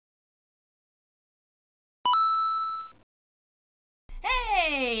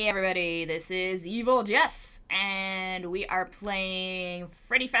Hey everybody, this is EvilJess, and we are playing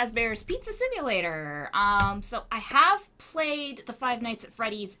Freddy Fazbear's Pizza Simulator. So I have played the Five Nights at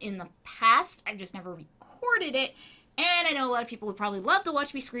Freddy's in the past, I've just never recorded it, and I know a lot of people would probably love to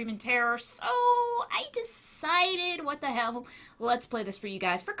watch me scream in terror, so I decided, what the hell, let's play this for you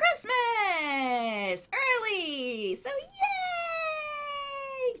guys for Christmas! Early! So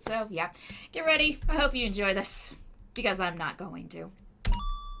yay! So yeah, get ready, I hope you enjoy this, because I'm not going to.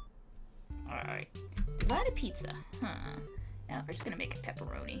 Alright. Design a pizza. Huh. Now we're just gonna make a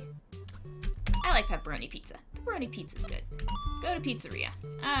pepperoni. I like pepperoni pizza. Pepperoni pizza's good. Go to pizzeria.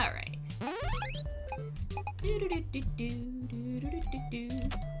 Alright.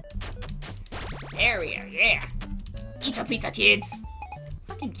 There we are, yeah. Eat your pizza, kids.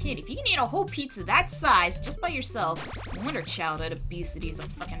 Fucking kid, if you can eat a whole pizza that size just by yourself, no wonder childhood obesity is a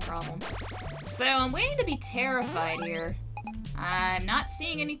fucking problem. So I'm waiting to be terrified here. I'm not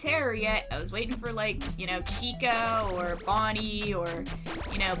seeing any terror yet. I was waiting for, like, you know, Chica or Bonnie or,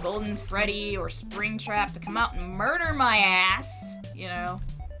 you know, Golden Freddy or Springtrap to come out and murder my ass. You know,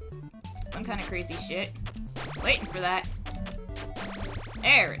 some kind of crazy shit. Waiting for that.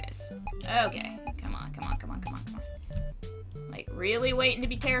 There it is. Okay. Come on, come on, come on, come on, come on. Like, really waiting to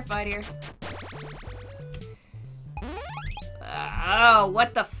be terrified here. Oh,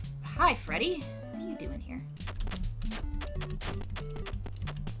 what the f- Hi, Freddy. What are you doing here?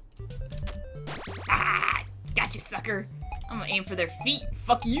 Ah! Gotcha, sucker! I'm gonna aim for their feet.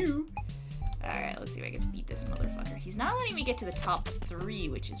 Fuck you! Alright, let's see if I can beat this motherfucker. He's not letting me get to the top 3,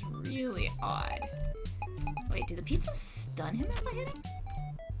 which is really odd. Wait, do the pizzas stun him if I hit him?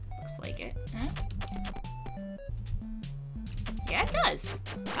 Looks like it. Huh? Yeah, it does.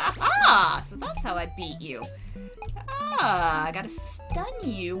 Aha! So that's how I beat you. Ah, I gotta stun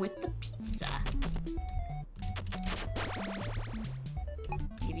you with the pizza.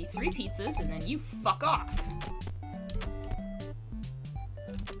 Give you 3 pizzas and then you fuck off.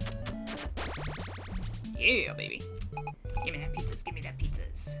 Yeah, baby. Give me that pizzas, give me that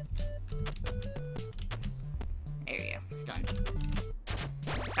pizzas. There you go, stunned.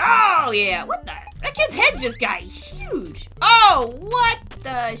 Oh, yeah, what the? That kid's head just got huge. Oh, what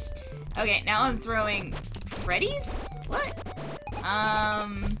the? Okay, now I'm throwing Freddy's? What?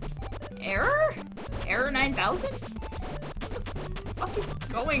 Error? Error 9000? What the fuck is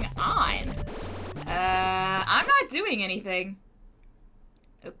going on? I'm not doing anything.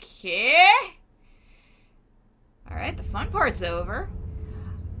 Okay. Alright, the fun part's over.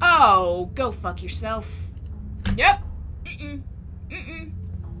 Oh, go fuck yourself. Yep. Mm-mm. Mm-mm.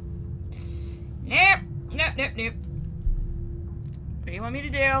 Nope. Nope, nope, nope. What do you want me to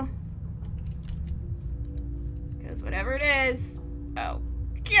do? Because whatever it is... Oh.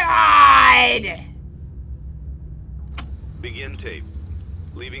 God! Begin tape.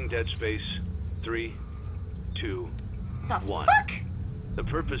 Leaving dead space. 3, 2, The 1. fuck? The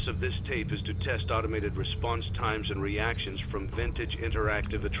purpose of this tape is to test automated response times and reactions from vintage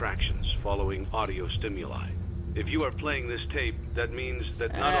interactive attractions following audio stimuli. If you are playing this tape, that means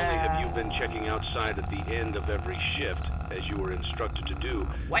that not only have you been checking outside at the end of every shift, as you were instructed to do,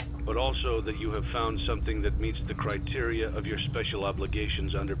 What? but also that you have found something that meets the criteria of your special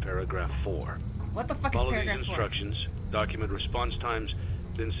obligations under paragraph 4. What the fuck is Follow paragraph these 4? instructions, document response times,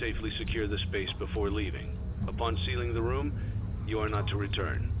 then safely secure the space before leaving. Upon sealing the room, you are not to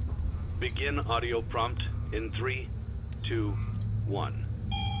return. Begin audio prompt in 3, 2, 1.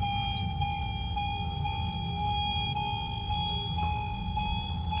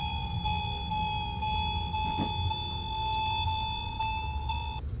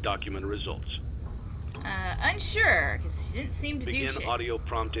 Document results. Unsure, because she didn't seem to do Begin shit. audio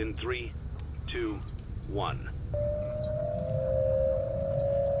prompt in 3, 2, 1.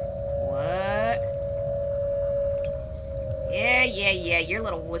 What? Yeah, your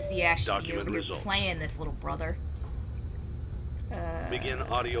little wussy ass should be Document over here result. playing this, little brother. Begin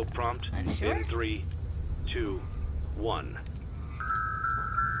audio prompt Unsure? in 3, 2, 1.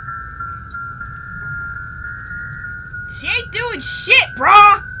 She ain't doing shit,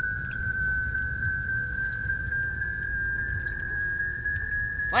 brah!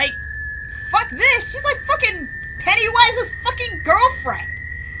 Like, fuck this! She's like fucking Pennywise's fucking girlfriend!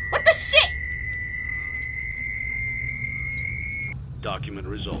 What the shit? Document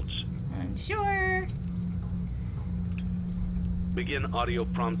results. Unsure. Begin audio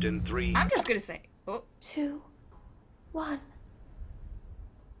prompt in 3. I'm just gonna say, oh, 2, 1.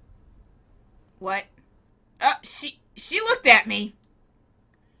 what? Oh, she looked at me.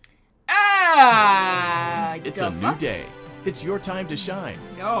 Ah, It's the a new fuck? day. It's your time to shine.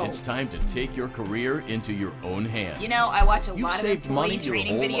 No. It's time to take your career into your own hands. You know, I watch a You've lot of saved money employee your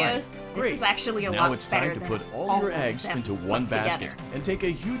training whole videos. life. This Great. is actually a now lot it's better time to than put all your of eggs them into one put basket together. and take a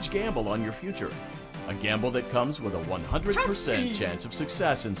huge gamble on your future. A gamble that comes with a 100% chance of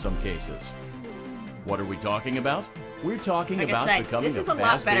success in some cases. What are we talking about? We're talking Like about I said, becoming this is a a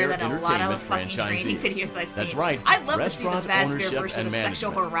lot better Fazbear than a lot Entertainment of fucking training franchisee. videos I've seen. That's right. I'd love Restaurant to see the Fazbear ownership version and of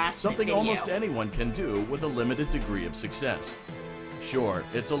sexual management. harassment Something video. almost anyone can do with a limited degree of success. Sure,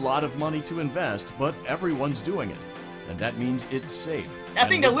 it's a lot of money to invest, but everyone's doing it. And that means it's safe.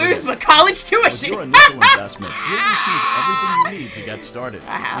 Nothing to and lose lucrative. but college With tuition. your initial investment, you'll receive everything you need to get started,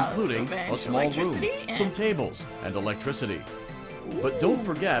 A house, including a bench, a small room, electricity, and- some tables, and electricity. But don't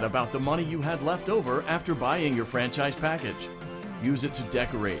forget about the money you had left over after buying your franchise package. Use it to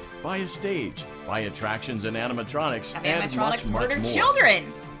decorate, buy a stage, buy attractions and animatronics, and Animatronics much murder more.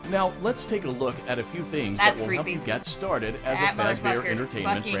 children. Now, let's take a look at a few things That's that will help creepy. you get started as That a Fazbear motherfucker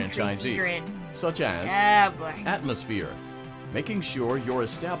Entertainment fucking franchisee, creepy grin. such as Oh boy. atmosphere. Making sure your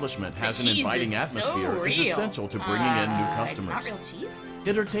establishment has an cheese inviting is atmosphere so is real. essential to bringing in new customers. It's not real cheese?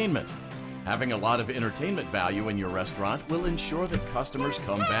 Entertainment. Having a lot of entertainment value in your restaurant will ensure that customers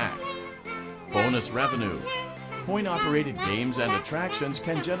come back. Bonus revenue. Coin-operated games and attractions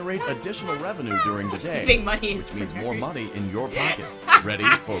can generate additional revenue during the day, Big money is which means for more nerds. money in your pocket, ready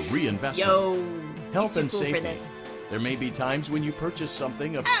for reinvestment. Yo. Health he's too and cool safety. For this. There may be times when you purchase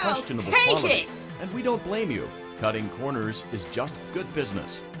something of questionable take quality, it. and we don't blame you. Cutting corners is just good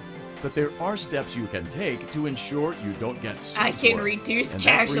business. But there are steps you can take to ensure you don't get sued I can for it. reduce And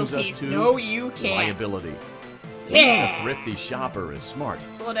that brings us casualties. to No, you can't. liability. Being Yeah. a thrifty shopper is smart.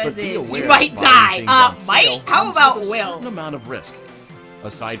 So what but does be is aware you might that buying die. things on Might? sale How comes about with a will? certain amount of risk.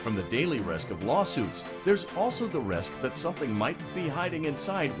 Aside from the daily risk of lawsuits, there's also the risk that something might be hiding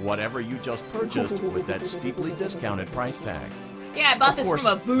inside whatever you just purchased with that steeply discounted price tag. Yeah, I bought Of this course,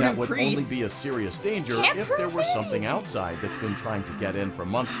 from a voodoo that would priest. only be a serious danger Can't if there prove was it. something outside that's been trying to get in for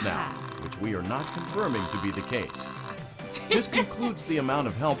months now, which we are not confirming to be the case. This concludes the amount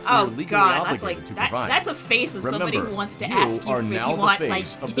of help we are Oh legally god, that's obligated like to that, provide. that's a face of somebody Remember, who wants to you ask you are if now you the want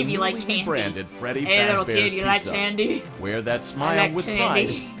face like of the if you like newly candy. rebranded Freddy Hey little Fazbear's kid, you like Pizza. candy? Wear that I smile like with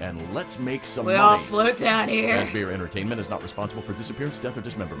candy. pride, and let's make some We all money. float down here. Fazbear Entertainment is not responsible for disappearance, death, or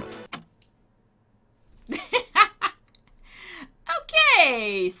dismemberment.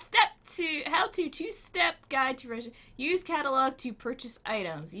 Okay, how to two-step guide to register. Use catalog to purchase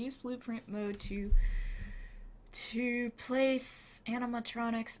items. Use blueprint mode to place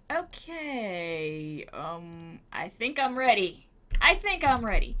animatronics. Okay, I think I'm ready.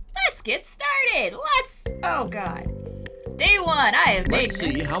 Let's get started. Oh god. Day one, I have made. Let's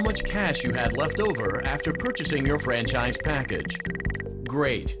see how much cash you had left over after purchasing your franchise package.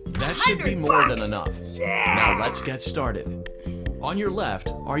 Great, that should be more than enough. Now let's get started. On your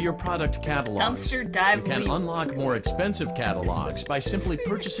left are your product catalogs. Dumpster dive You can leap. unlock more expensive catalogs by simply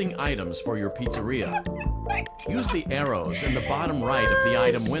purchasing items for your pizzeria. Use the arrows in the bottom right of the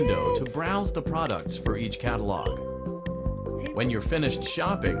item window to browse the products for each catalog. When you're finished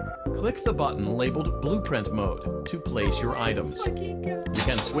shopping, click the button labeled Blueprint Mode to place your items. You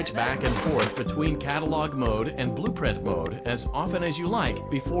can switch back and forth between Catalog Mode and Blueprint Mode as often as you like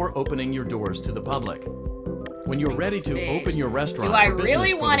before opening your doors to the public. When you're ready to open your restaurant Do I for business really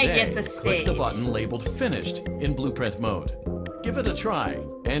for the wanna day, get the click the stage? button labeled Finished in Blueprint Mode. Give it a try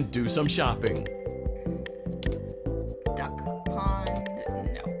and do some shopping. Duck pond,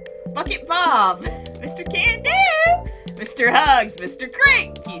 no. Bucket Bob, Mr. Can Do, Mr. Hugs, Mr.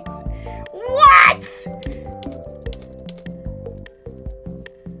 Crate Pizza. What?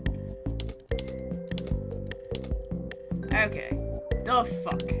 Okay, the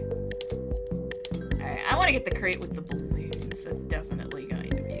fuck. Alright, I want to get the crate with the balloons. That's definitely going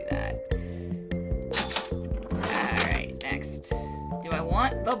to be that. Alright, next. Do I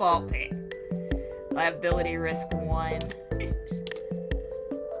want the ball pit? Liability risk 1.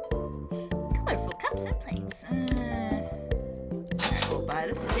 Colorful cups and plates. Alright, we'll buy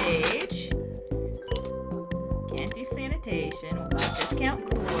the stage. Can't do sanitation. We'll buy discount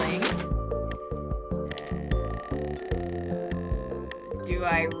cooling. Do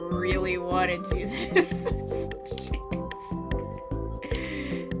I really want to do this? Shit.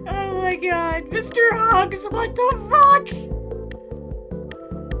 Oh my god, Mr. Hugs, what the fuck?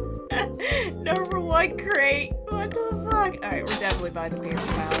 Number 1 crate, what the fuck? Alright, we're definitely buying the paper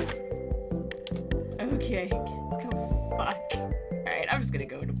pals. Okay, go fuck. Alright, I'm just gonna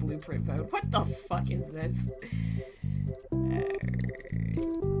go into blueprint mode. What the fuck is this?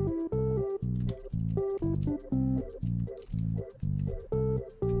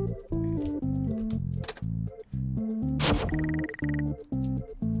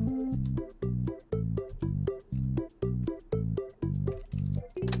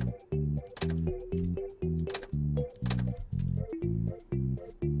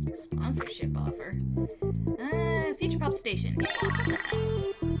 station.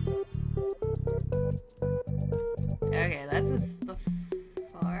 Okay, that's as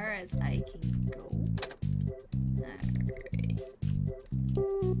far as I can go. Alright.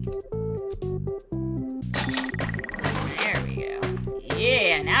 There we go.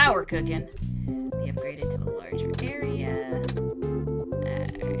 Yeah, now we're cooking. Be upgraded to a larger area.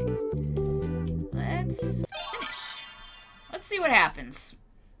 Alright. Let's finish. Let's see what happens.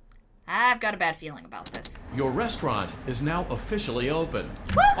 I've got a bad feeling about this. Your restaurant is now officially open.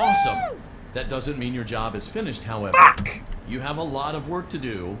 Woohoo! Awesome! That doesn't mean your job is finished, however. Fuck! You have a lot of work to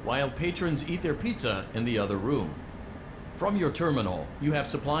do while patrons eat their pizza in the other room. From your terminal, you have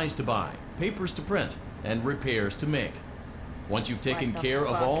supplies to buy, papers to print, and repairs to make. Once you've taken care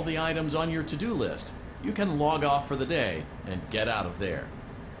of all the items on your to-do list, you can log off for the day and get out of there.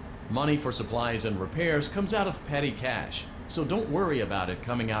 Money for supplies and repairs comes out of petty cash, so don't worry about it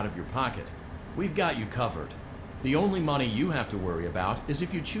coming out of your pocket. We've got you covered. The only money you have to worry about is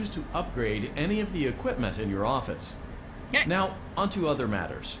if you choose to upgrade any of the equipment in your office. Now, onto other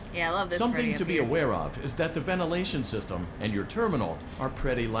matters. Yeah, I love this. Something to be aware of is that the ventilation system and your terminal are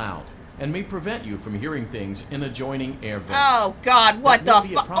pretty loud and may prevent you from hearing things in adjoining air vents. Oh God, what the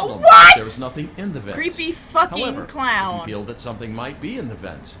fuck? Oh, what? There's nothing in the vents. Creepy fucking However, clown. if you feel that something might be in the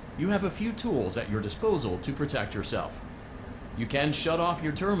vents, you have a few tools at your disposal to protect yourself. You can shut off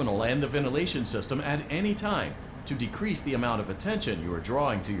your terminal and the ventilation system at any time to decrease the amount of attention you are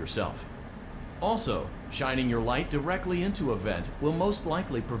drawing to yourself. Also, shining your light directly into a vent will most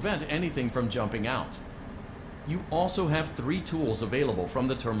likely prevent anything from jumping out. You also have 3 tools available from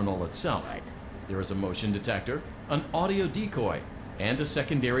the terminal itself. Right. There is a motion detector, an audio decoy, and a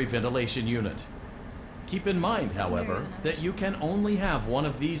secondary ventilation unit. Keep in mind, however, that you can only have one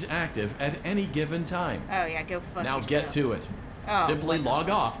of these active at any given time. Oh yeah, go fuck Now yourself. get to it. Oh, Simply log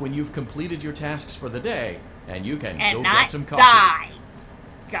off when you've completed your tasks for the day, and you can and go not get some coffee. die.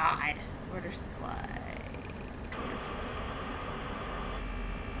 God. Order supply.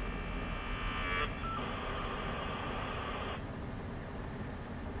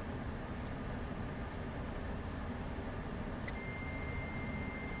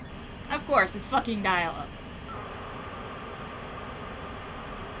 Of course, it's fucking dial-up.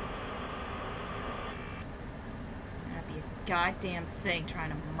 That'd be a goddamn thing trying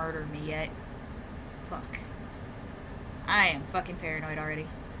to murder me yet. Fuck. I am fucking paranoid already.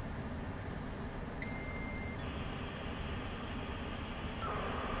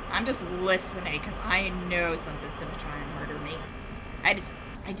 I'm just listening because I know something's gonna try and murder me. I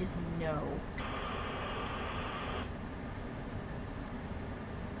just know.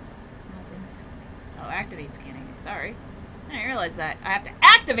 Nothing's. Oh, activate scanning. Sorry. I didn't realize that. I have to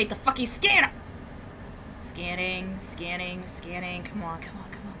activate the fucking scanner! Scanning, scanning, scanning. Come on, come on,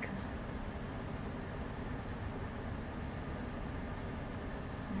 come on, come on.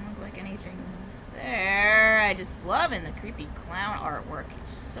 Doesn't look like anything's there. I just loving the creepy clown artwork.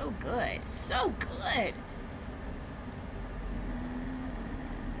 It's so good. So good.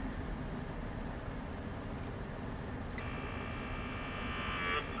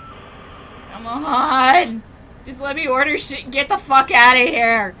 Come on! Just let me order shit and get the fuck out of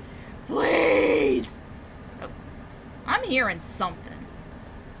here! Please! Oh, I'm hearing something.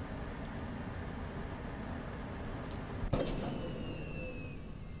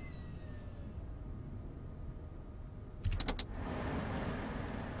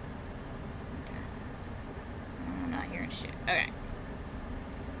 I'm not hearing shit. Okay.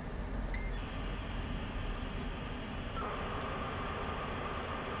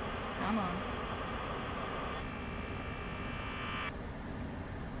 Come on.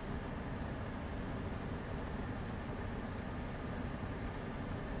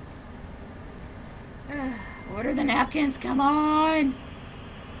 Order the napkins, come on!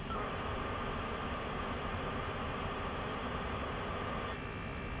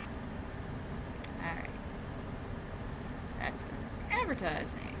 Alright. That's done.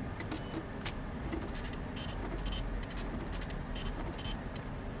 Advertising.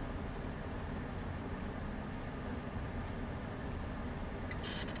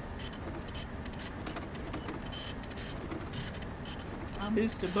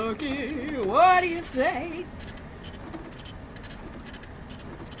 Mr. Bucky, what do you say?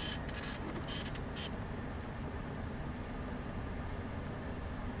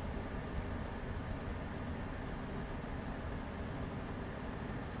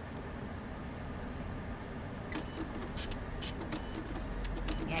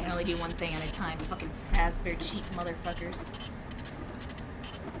 Yeah, I can only do one thing at a time. Fucking Fazbear cheap motherfuckers.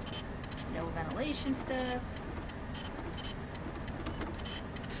 No ventilation stuff.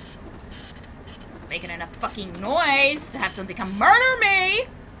 making enough fucking noise to have something come murder me!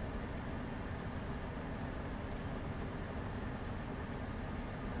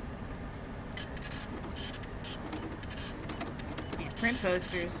 Yeah, print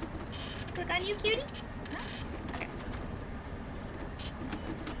posters. Click on you, cutie? No? Okay.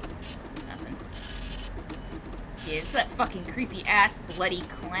 Nothing. Yeah, it's that fucking creepy ass bloody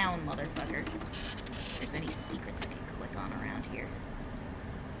clown motherfucker. If there's any secrets I can click on around here.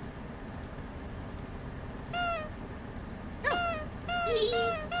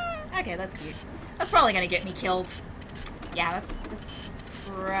 Okay, that's cute. That's probably gonna get me killed. Yeah, that's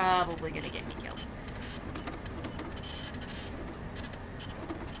probably gonna get me killed.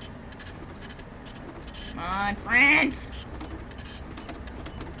 Come on, friends!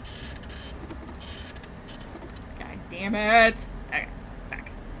 God damn it! Okay,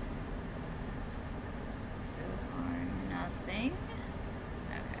 back. So far, nothing.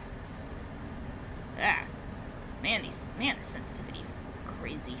 Okay. Ah. Man, the sensitivity's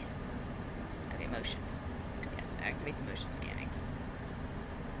crazy. Okay, motion. Yes, activate the motion scanning.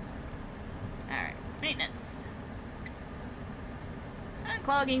 Alright, maintenance.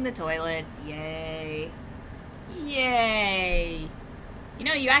 Unclogging the toilets. Yay. Yay! You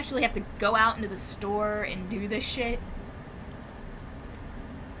know, you actually have to go out into the store and do this shit.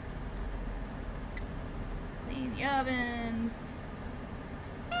 Clean the ovens.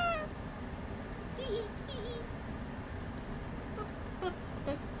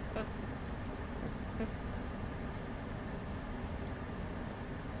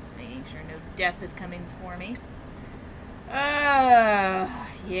 Making sure no death is coming for me.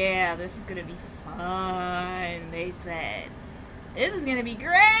 Yeah, this is gonna be fun, they said. This is gonna be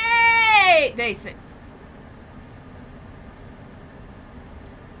great, they said.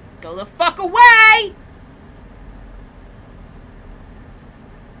 Go the fuck away!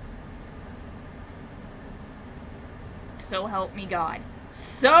 So help me God.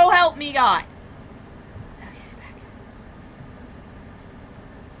 So help me God. Okay, back.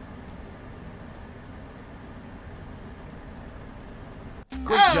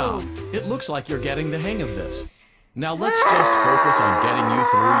 Great job. It looks like you're getting the hang of this. Now let's just focus on getting you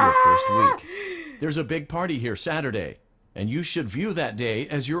through your first week. There's a big party here Saturday, and you should view that day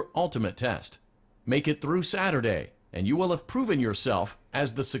as your ultimate test. Make it through Saturday, and you will have proven yourself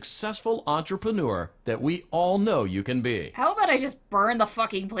as the successful entrepreneur that we all know you can be. How about I just burn the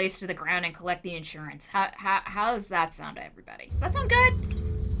fucking place to the ground and collect the insurance? How does that sound to everybody? Does that sound good?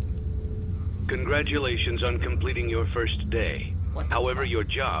 Congratulations on completing your first day. However, your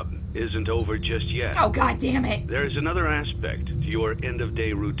job isn't over just yet. Oh, God damn it. There is another aspect to your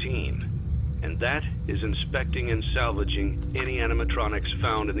end-of-day routine, and that is inspecting and salvaging any animatronics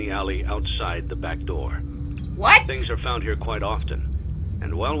found in the alley outside the back door. What? Things are found here quite often,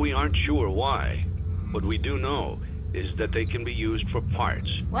 and while we aren't sure why, what we do know is that they can be used for parts,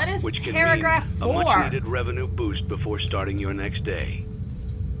 What is which can paragraph mean 4? a much-needed revenue boost before starting your next day.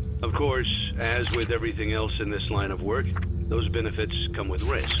 Of course, as with everything else in this line of work, those benefits come with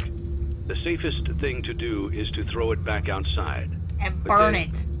risk. The safest thing to do is to throw it back outside. And But burn then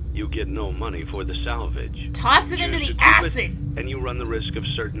it. You get no money for the salvage. Toss it into Choose the to keep acid. it, and you run the risk of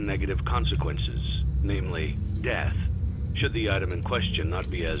certain negative consequences, namely death, should the item in question not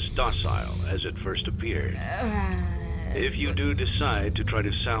be as docile as it first appeared. If you do decide to try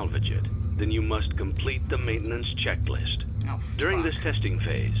to salvage it, then you must complete the maintenance checklist. Oh, During fuck. this testing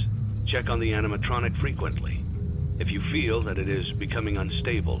phase, check on the animatronic frequently. If you feel that it is becoming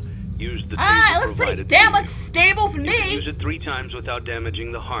unstable, use the It taser looks pretty provided damn to you. unstable for You can me. use it 3 times without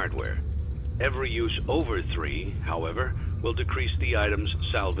damaging the hardware. Every use over 3, however, will decrease the item's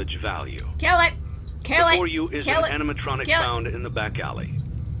salvage value. Kill it. Kill Before it. you is Kill an it. animatronic Kill it. found in the back alley.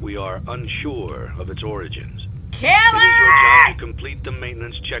 We are unsure of its origins. Kill It is your job it! to complete the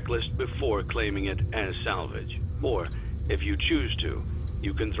maintenance checklist before claiming it as salvage. Or, if you choose to,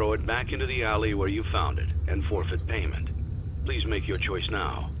 you can throw it back into the alley where you found it and forfeit payment. Please make your choice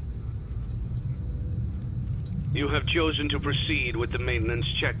now. You have chosen to proceed with the maintenance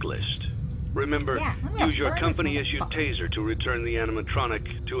checklist. Remember, Yeah, I'm gonna use your burn this company-issued motherfucker. taser to return the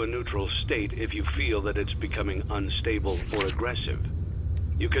animatronic to a neutral state if you feel that it's becoming unstable or aggressive.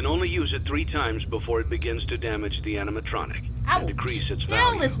 You can only use it 3 times before it begins to damage the animatronic I and will decrease its kill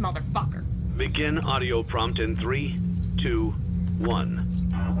value. this motherfucker. Begin audio prompt in 3, 2, 1.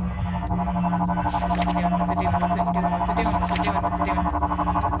 What's it doing? What's it doing? What's it doing? What's it doing? What's it doing? What's it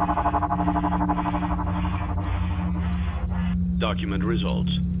doing? Document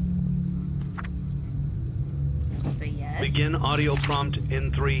results. Say yes. Begin audio prompt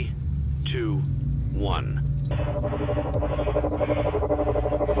in 3, 2, 1.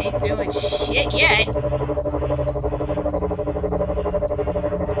 Ain't doing shit yet.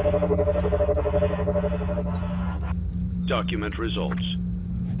 Document results.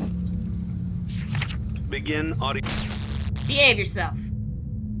 Begin audio. Behave yourself.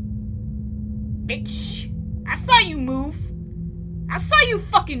 Bitch. I saw you move. I saw you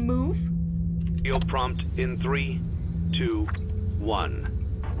fucking move. Audio prompt in 3, 2, 1.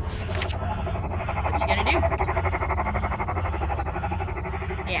 What you gonna do?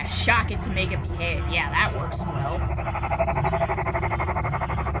 Yeah, shock it to make it behave. Yeah, that works well.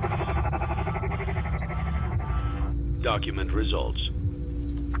 Document results.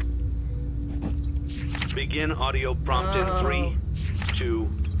 Begin audio prompt in 3, 2,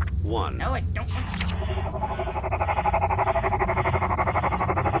 1. No, I don't.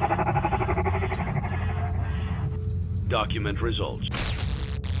 Document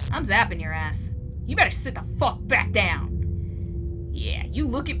results. I'm zapping your ass. You better sit the fuck back down. Yeah, you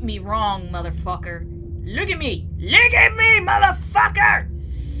look at me wrong, motherfucker. Look at me! Look at me, motherfucker!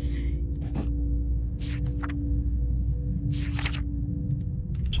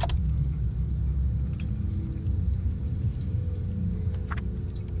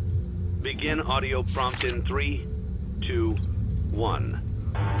 Begin audio prompt in 3, 2, 1.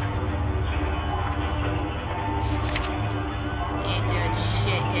 Ain't doing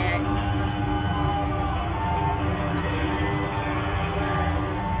shit yet.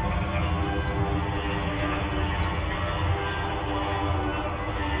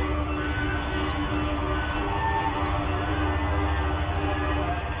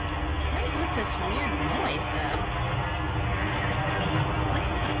 What is with this weird noise, though? Like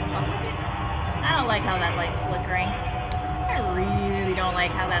something to fuck with it? I don't like how that light's flickering. I really don't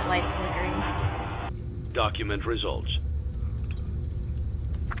like how that light's flickering. Document results.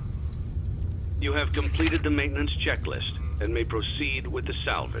 You have completed the maintenance checklist and may proceed with the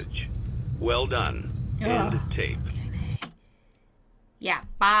salvage. Well done. End tape. Yeah,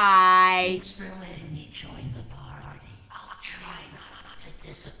 bye. Thanks for letting me join the party. I'll try not to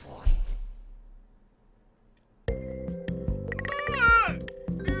disappoint.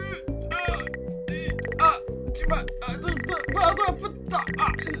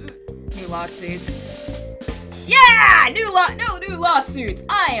 New lawsuits. Yeah! No new lawsuits!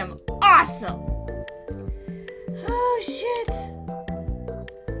 I am awesome! Oh, shit.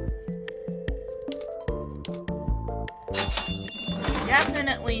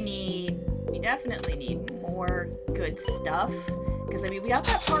 We definitely need more good stuff. Because, I mean, we got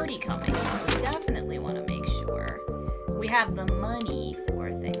that party coming, so we definitely want to make sure we have the money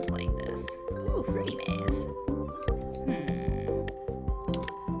for things like this. Ooh, Freddy Maze.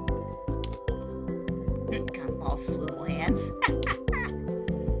 Gumball swivel hands.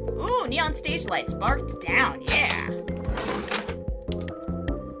 Ooh, neon stage lights marked down, yeah.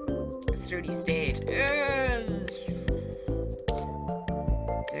 Sturdy stage.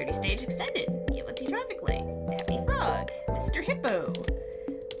 Sturdy stage extended. Utility traffic light. Happy Frog. Mr. Hippo.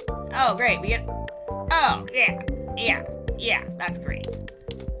 Oh, great. We get. Oh, yeah, that's great.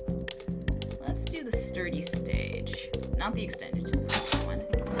 Let's do the sturdy stage. Not the extended, just the other one.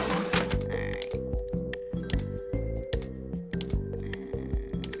 Alright.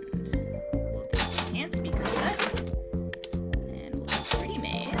 And we'll do the hand speaker set. And we'll do Freddy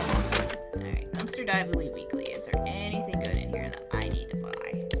Maze. Alright, Dumpster Dive Weekly. Is there anything good in here that I need to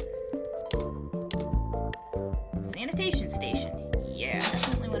buy? Sanitation station. Yeah,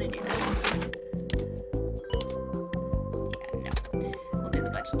 definitely want to do that.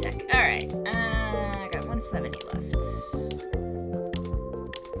 Tech. Alright, I got 170 left.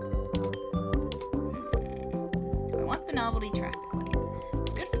 Do I want the novelty traffic light?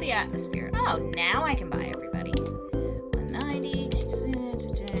 It's good for the atmosphere. Oh, now I can buy everybody. 190, 2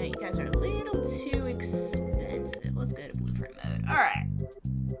 you guys are a little too expensive. Let's go to blueprint mode. Alright.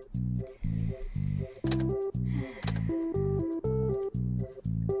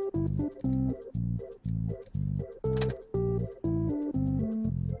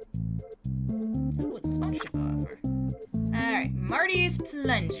 Marty's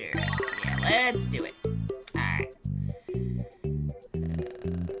Plungers. Yeah, let's do it. Alright.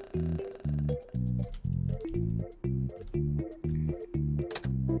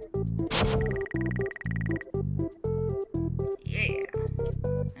 Yeah.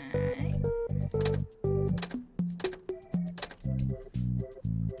 Alright.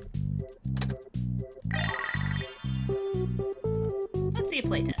 Let's see a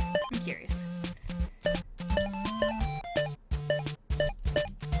playtest. I'm curious.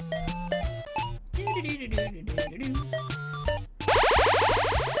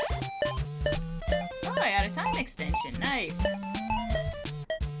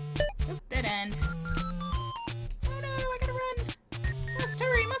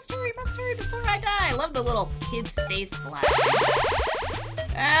 before I die. I love the little kid's face flash.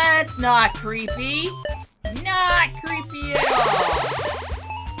 That's not creepy. Not creepy at all.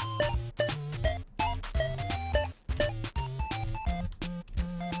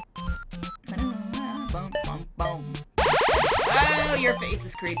 Oh, your face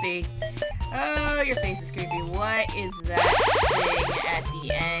is creepy. Oh, your face is creepy. What is that thing at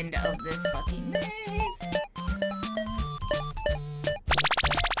the end of this fucking maze?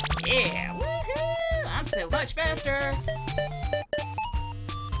 Yeah, woohoo! I'm so much faster.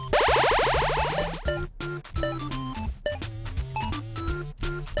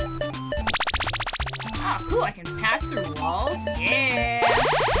 Oh, cool, I can pass through walls. Yeah!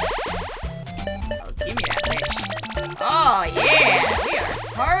 Oh, give me that bitch. Oh, yeah! We are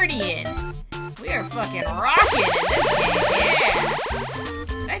partying! We are fucking rocking in this game, yeah!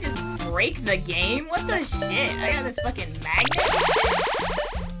 Did I just break the game? What the shit? I got this fucking magnet?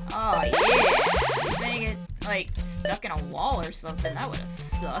 Oh, yeah! You're saying it, like, stuck in a wall or something. That would've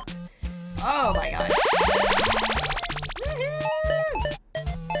sucked. Oh my god. Woohoo!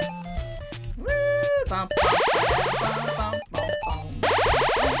 Woo! Bum, bum, bum, bum, bum, bum.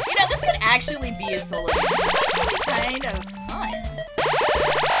 You know, this could actually be a solo game. This is actually kind of fun.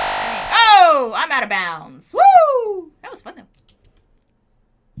 Oh! I'm out of bounds. Woo! That was fun, though.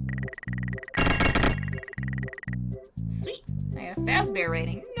 Sweet. I got a Fazbear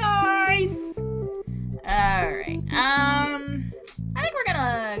rating. Nice! Alright. I think we're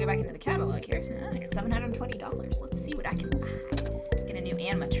gonna go back into the catalog here. I got $720. Let's see what I can buy. Get a new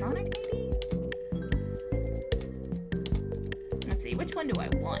animatronic, maybe? Let's see, which one do I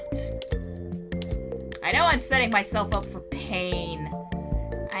want? I know I'm setting myself up for pain.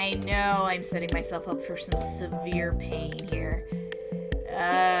 I know I'm setting myself up for some severe pain here.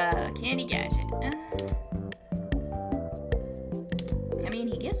 Candy Gadget. I mean,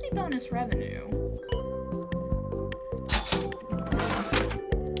 he gives me bonus revenue.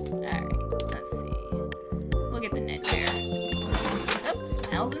 Get the net there. Oh,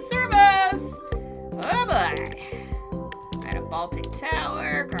 smiles and servos! Oh boy! I had a Baltic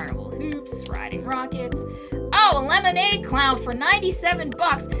Tower, Carnival Hoops, Riding Rockets. Oh, a Lemonade Clown for 97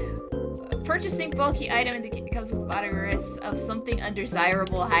 bucks! Purchasing bulky item comes with the body risk of something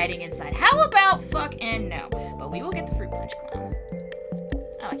undesirable hiding inside. How about fuck and no? But we will get the Fruit Punch Clown.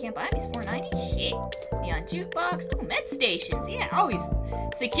 Oh, I can't buy these. $4.90? Shit. Neon Jukebox. Oh, med stations. Yeah, always.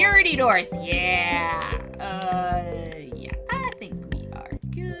 Security doors. Yeah. Yeah. I think we are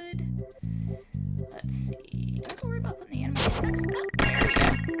good. Let's see. Do I have to worry about putting the animation next up? There we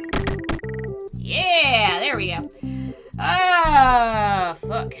go. Yeah, there we go.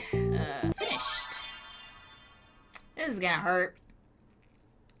 Fuck. Finished. This is gonna hurt.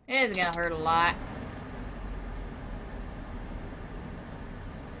 This is gonna hurt a lot.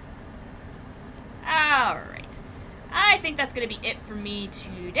 Alright. I think that's going to be it for me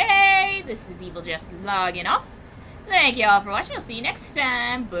today. This is EvilJess logging off. Thank you all for watching. I'll see you next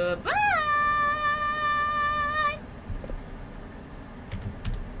time. Bye-bye.